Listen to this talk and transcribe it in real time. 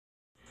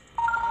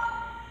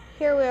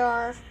here we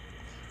are.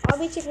 I'll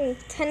be taking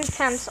 10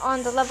 attempts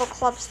on the level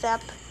club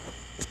step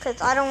because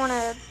I don't want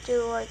to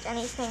do like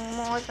anything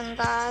more than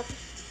that.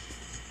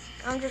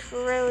 I'm just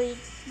really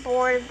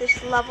bored of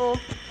this level.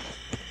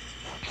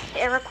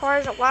 It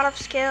requires a lot of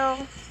skill.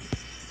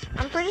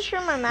 I'm pretty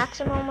sure my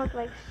maximum was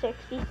like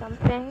 60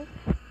 something.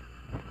 And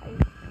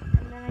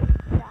then I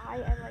just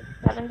die at like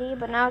 70,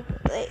 but now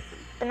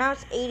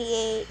it's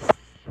 88,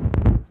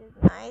 which is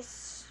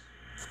nice.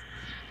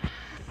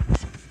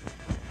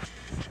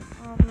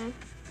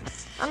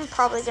 I'm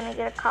probably gonna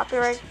get a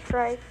copyright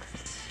strike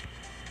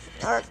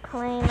or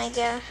claim, I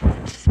guess.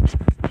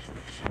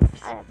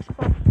 I have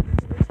claimed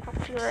the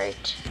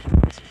copyright.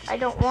 I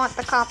don't want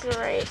the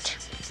copyright.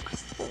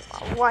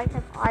 Why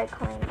have I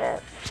claimed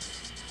it?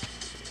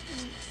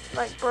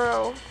 Like,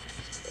 bro,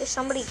 is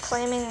somebody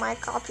claiming my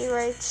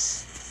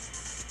copyrights?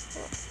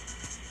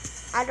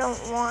 I don't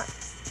want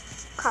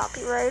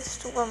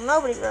copyrights. Well,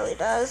 nobody really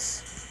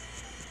does.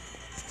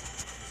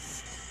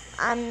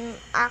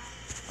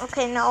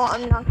 Okay, no,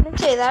 I'm not gonna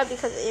say that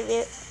because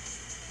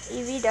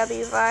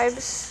EVW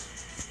vibes.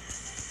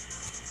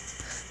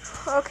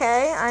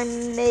 Okay, I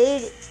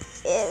made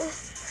it.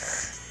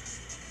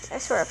 I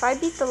swear, if I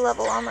beat the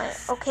level on my...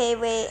 Okay,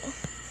 wait.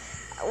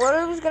 What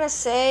I was gonna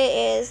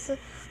say is,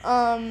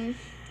 I'm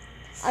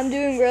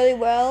doing really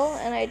well,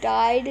 and I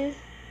died.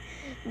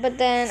 But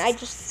then I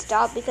just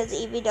stopped because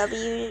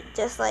EVW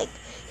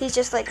he's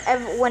just like,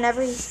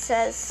 whenever he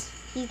says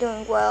he's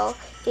doing well,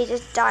 he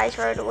just dies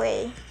right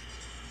away.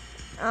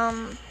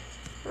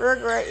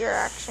 Regret your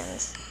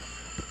actions.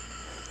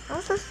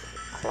 How's this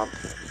club?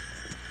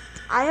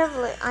 I have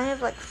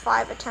like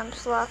 5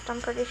 attempts left,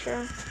 I'm pretty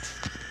sure.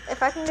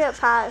 If I can get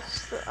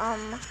past,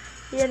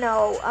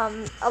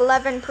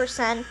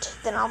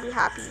 11%, then I'll be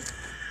happy.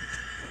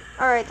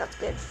 Alright, that's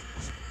good.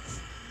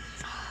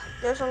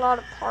 There's a lot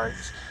of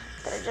parts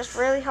that are just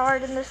really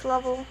hard in this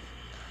level.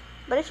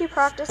 But if you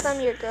practice them,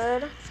 you're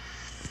good.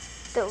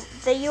 The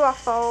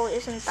UFO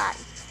isn't that,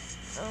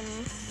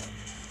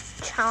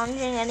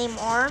 challenging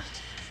anymore.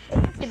 It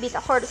used to be the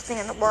hardest thing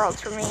in the world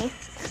for me.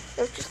 It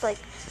was just like,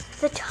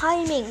 the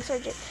timings are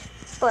just...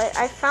 But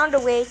I found a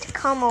way to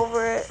come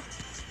over it.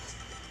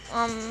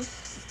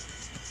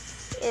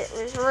 It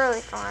was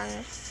really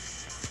fun.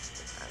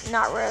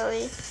 Not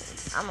really.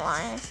 I'm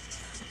lying.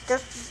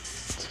 Just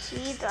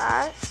see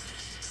that.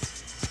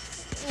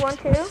 1,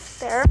 2,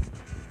 there.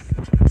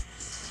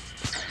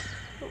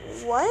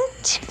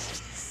 What?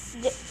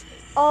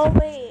 Oh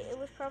wait, it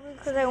was probably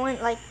because I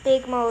went like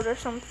big mode or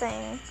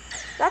something.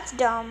 That's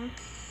dumb.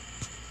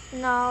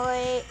 No,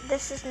 wait,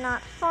 this is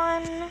not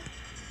fun.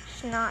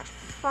 It's not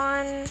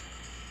fun.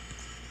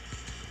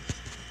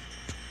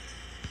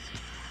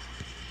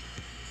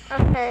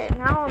 Okay,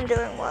 now I'm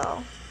doing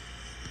well.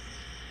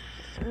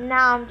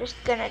 Now I'm just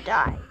gonna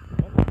die.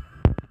 If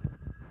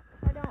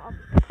I don't, I'll be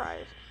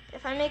surprised.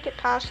 If I make it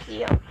past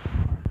the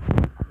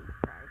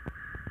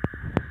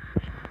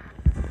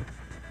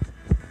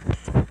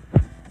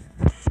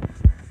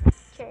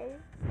okay.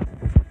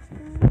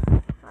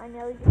 I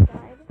nearly just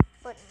died,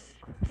 but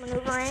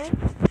maneuvering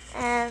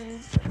and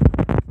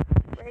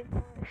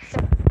regular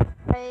shot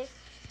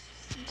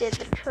did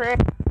the trick.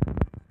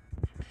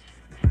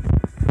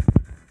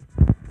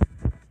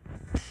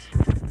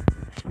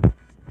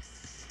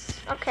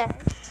 Okay,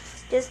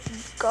 just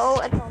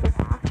go at the last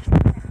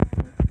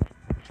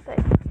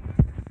second.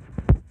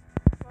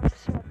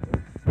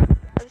 The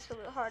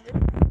absolute hardest.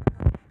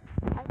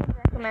 I would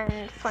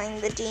recommend playing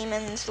the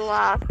demons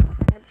last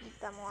and to beat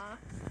them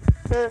last.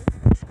 So,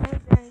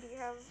 then do you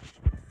have...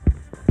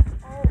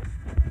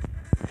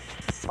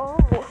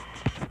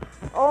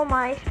 Oh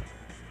my.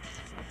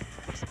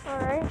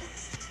 Alright.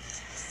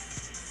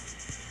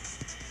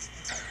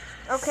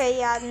 Okay,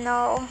 yeah,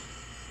 no.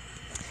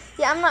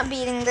 Yeah, I'm not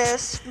beating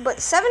this, but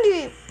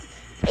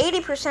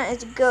 80%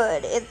 is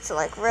good. It's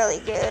like really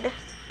good.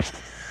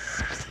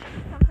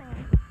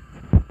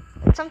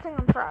 It's something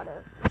I'm proud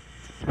of.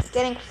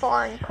 Getting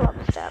far in club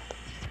step.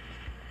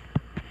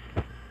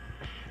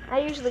 I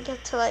usually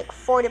get to like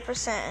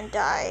 40% and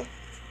die.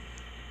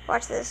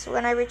 Watch this.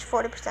 When I reach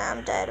 40%,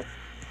 I'm dead.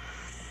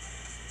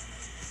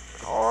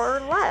 Or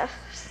less.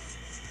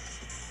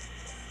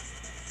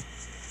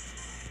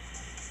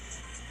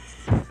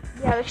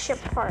 Yeah, the ship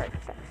part.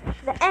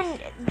 The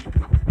end.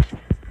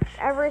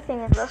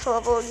 Everything in this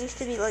level used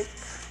to be like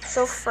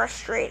so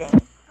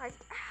frustrating. Like,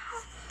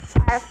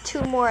 I have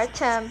 2 more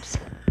attempts.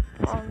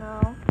 Oh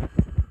no.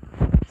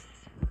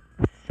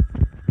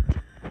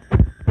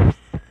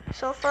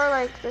 So far,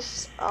 like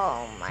this,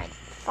 oh my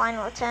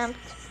final attempt.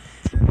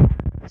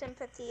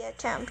 Sympathy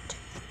attempt.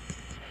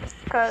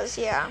 Because,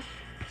 yeah.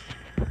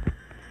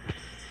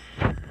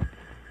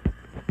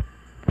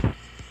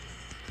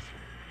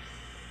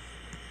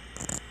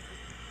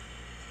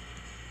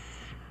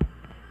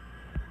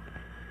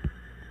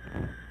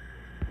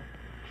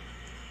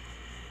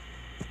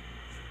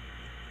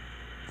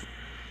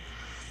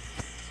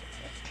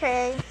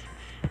 Okay.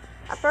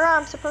 I forgot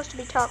I'm supposed to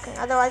be talking,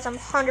 otherwise I'm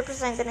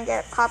 100% gonna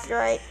get a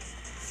copyright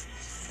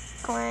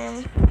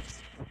claim.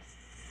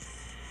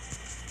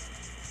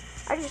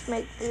 I just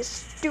make the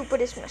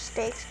stupidest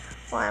mistakes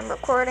while I'm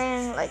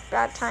recording, like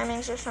bad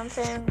timings or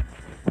something.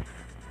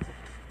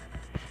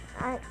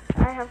 I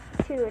have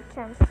 2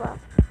 attempts left.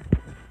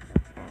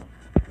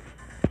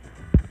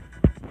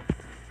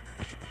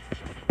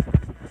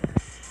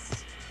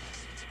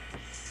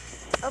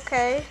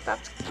 Okay,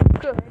 that's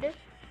good.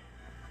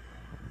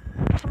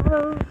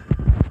 No!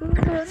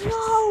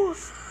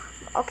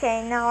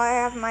 Okay, now I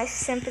have my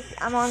sympathy.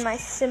 I'm on my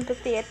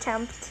sympathy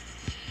attempt.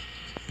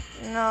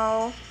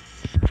 No.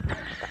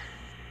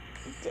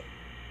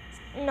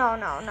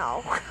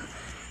 No.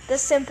 The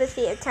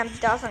sympathy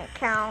attempt doesn't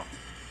count.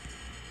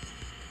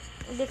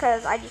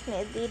 Because I just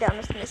made the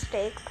dumbest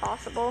mistake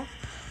possible.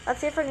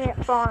 Let's see if I can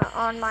get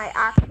on my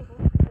actual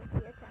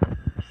sympathy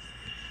attempt.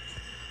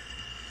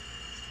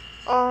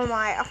 Oh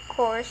my, of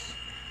course.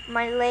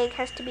 My leg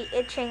has to be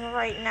itching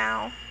right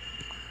now.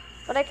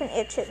 But I can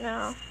itch it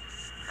now.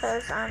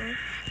 Because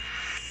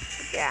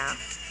yeah.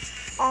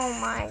 Oh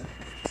my.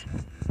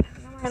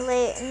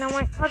 Now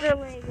my other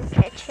leg is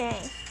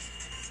itching.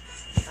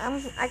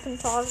 I can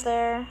pause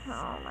there.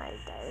 Oh my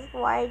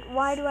god.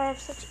 Why do I have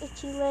such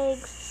itchy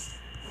legs?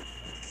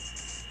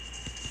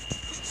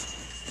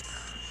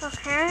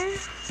 Okay.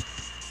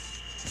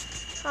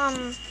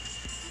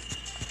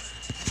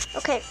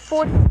 Okay,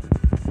 40.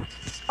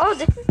 Oh,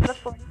 this is the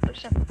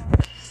 40%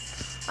 part.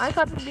 I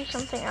thought it would be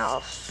something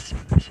else.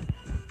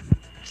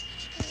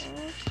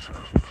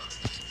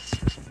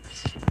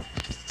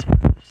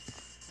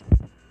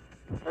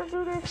 Let's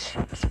do this.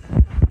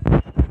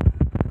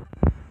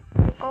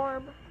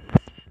 Orb.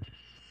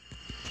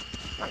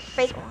 Not a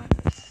fake one.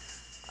 A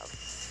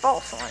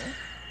false one.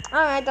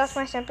 Alright, that's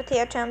my sympathy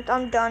attempt.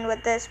 I'm done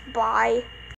with this. Bye.